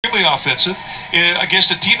extremely offensive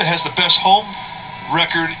against a team that has the best home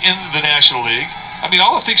record in the National League. I mean,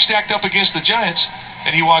 all the things stacked up against the Giants,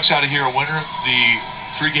 and he walks out of here a winner. The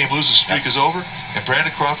 3-game losing streak is over, and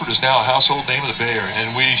Brandon Crawford is now a household name of the Bay Area.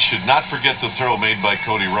 And we should not forget the throw made by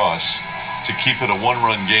Cody Ross to keep it a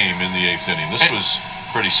one-run game in the 8th inning. This was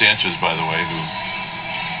Freddy Sanchez, by the way, who...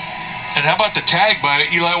 And how about the tag by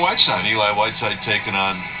Eli Whiteside? Eli Whiteside taking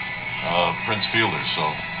on Prince Fielder. So,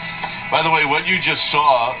 by the way, what you just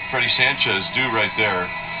saw Freddy Sanchez do right there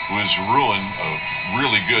was ruin a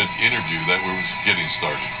really good interview that was getting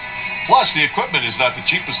started. Plus, the equipment is not the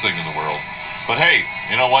cheapest thing in the world. But hey,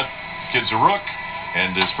 you know what? Kid's a rook,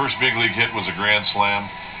 and his first big league hit was a grand slam,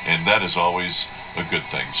 and that is always a good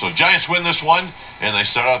thing. So Giants win this one, and they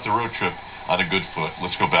start out the road trip on a good foot.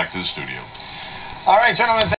 Let's go back to the studio. All right, gentlemen.